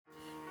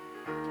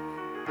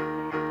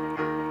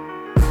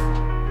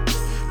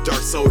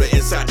Dark soda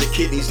inside the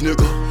kidneys,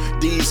 nigga.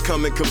 These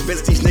come and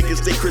convince these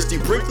niggas they Christy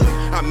Brinkley.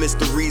 I miss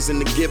the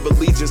reason to give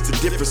allegiance to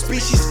different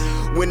species.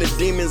 When the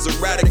demons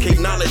eradicate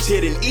knowledge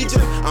hid in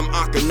Egypt, I'm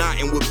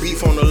Akhenaten with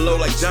beef on the low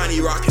like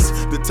Johnny Rockets.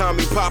 The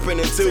Tommy popping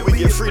until we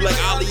get free like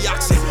Ali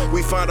Oxen.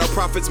 We find our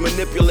prophets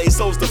manipulate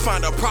souls to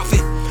find our profit.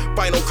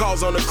 Final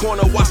calls on the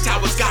corner,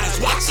 watchtowers got us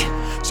watching.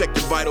 Check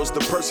your vitals, the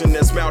person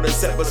that smiled and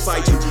sat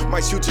beside you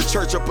might shoot your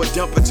church up or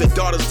dump at your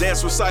daughter's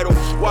dance recital.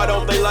 Why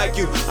don't they like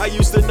you? I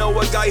used to know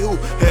a guy who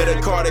had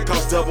a car that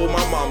cost double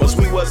my mama's.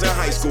 We was in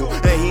high school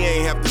and he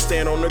ain't have to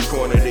stand on the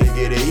corner to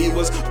get it. He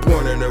was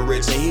born in the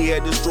rich and he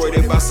had destroyed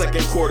it by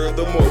second quarter.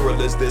 The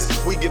moral is this: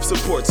 we give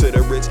support to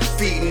the rich,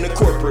 feeding the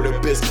corporate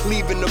abyss,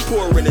 leaving the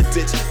poor in a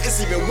ditch. It's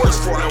even worse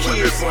for our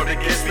kids. Formed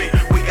against me,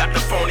 we got the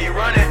phony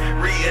running.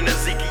 Reading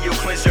Ezekiel,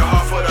 cleanse your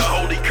heart for the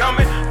holy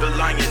coming. The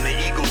lion, the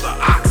eagle, the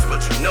ox,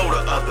 but you know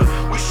the other.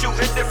 We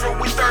shooting different,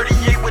 we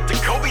 38 with the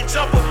Kobe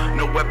jumper.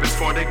 No weapons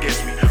formed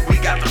against me, we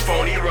got the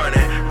phony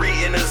running.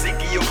 Reading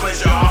Ezekiel,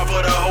 cleanse your heart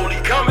for the holy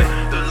coming.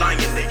 The lion,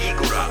 the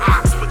eagle, the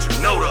ox, but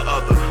you know the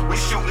other. We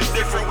shooting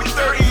different, we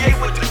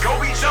 38 with the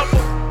Kobe jumper.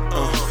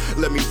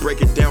 Let me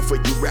break it down for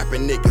you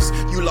rapping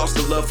niggas. You lost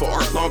the love for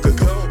art long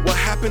ago. What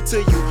happened to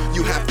you?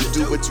 You have to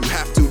do what you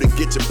have to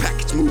get your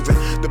package moving.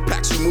 The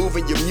packs you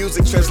moving, your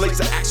music translates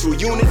to actual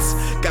units.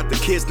 Got the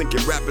kids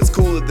thinking rapping's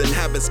cooler than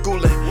having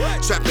schooling.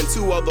 Trapping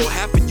too, although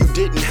half of you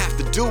didn't have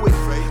to do it.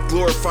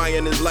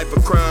 Glorifying is life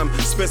a crime.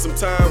 Spend some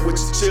time with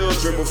your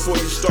children before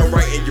you start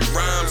writing your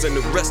rhymes. And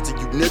the rest of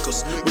you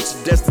niggas with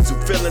your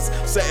destitute feelings,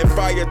 setting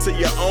fire to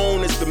your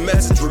own is the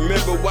message.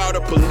 Remember, while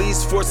the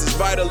police force is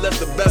vital, let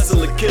the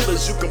vessel of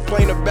killers. You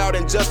complain about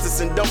injustice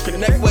and don't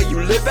connect where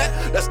you live at.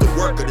 That's the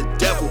work of the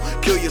devil.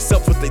 Kill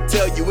yourself what they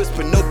tell you. It's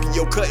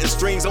Pinocchio cutting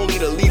strings only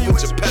to leave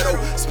with your pedal.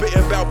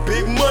 Spitting about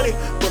big money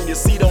from your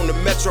seat on the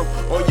metro.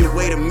 On your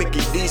way to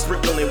Mickey D,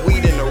 sprinkling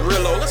weed in the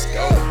Rillo. Let's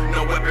go.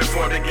 No weapon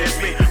formed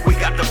against me, we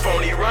got the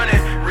phony running.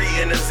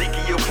 Reading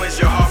Ezekiel, cleanse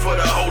your heart for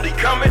the holy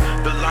coming.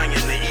 The lion,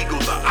 the eagle,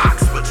 the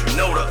ox, but you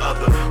know the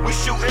other. We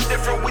shooting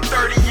different, we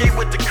 38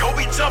 with the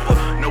Kobe jumper.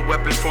 No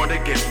weapons formed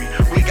against me,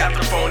 we got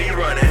the phony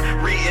running.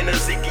 Reading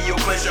Ezekiel,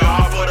 cleanse your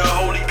heart for the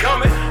holy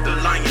coming. The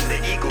lion, the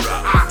eagle, the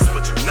ox,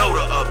 but you know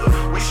the other.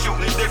 We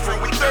shooting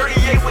different, we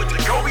 38 with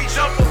the Kobe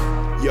jumper.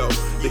 Yo,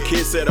 the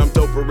kid said I'm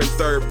doper in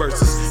third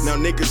verses. Now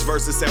niggas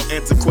verses sound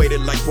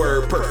antiquated like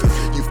word perfect.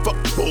 You fuck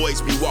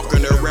boys be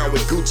walking around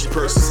with Gucci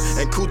purses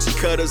and coochie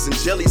cutters and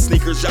jelly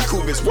sneakers.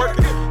 Yakub is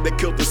working. They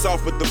killed us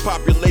off, but the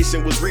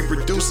population was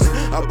reproducing.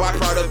 A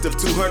byproduct of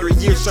 200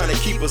 years trying to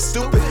keep us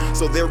stupid.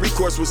 So their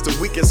recourse was to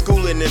weaken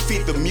schooling and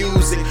feed the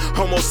music.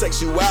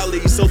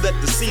 Homosexuality so that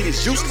the seed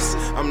is useless.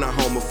 I'm not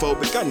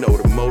homophobic, I know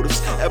the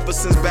motives. Ever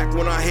since back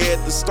when I had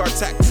the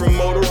StarTAC from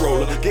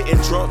Motorola. Getting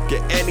drunk,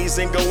 get annies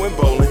and going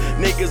bowling.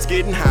 Niggas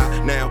getting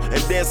high now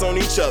and dance on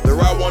each other.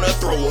 I wanna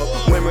throw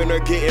up. Women are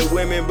getting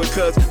women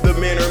because the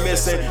men are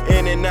missing.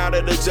 In and out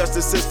of the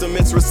justice system,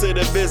 it's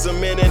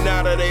recidivism. In and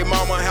out of their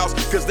mama house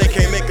cause they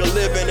can't make a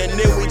living. And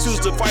then we choose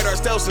to fight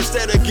ourselves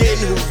instead of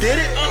getting who did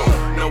it.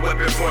 No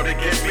weapon formed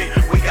against me,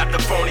 we got the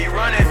phony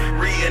running.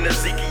 Reading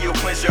Ezekiel,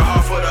 cleanse your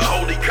heart for the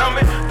holy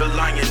coming. The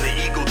lion, the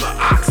eagle, the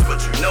ox, but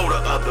you know the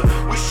other.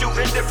 We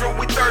shooting different,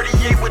 we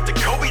 38 with the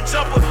Kobe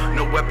jumper.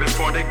 No weapons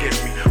formed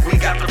against me,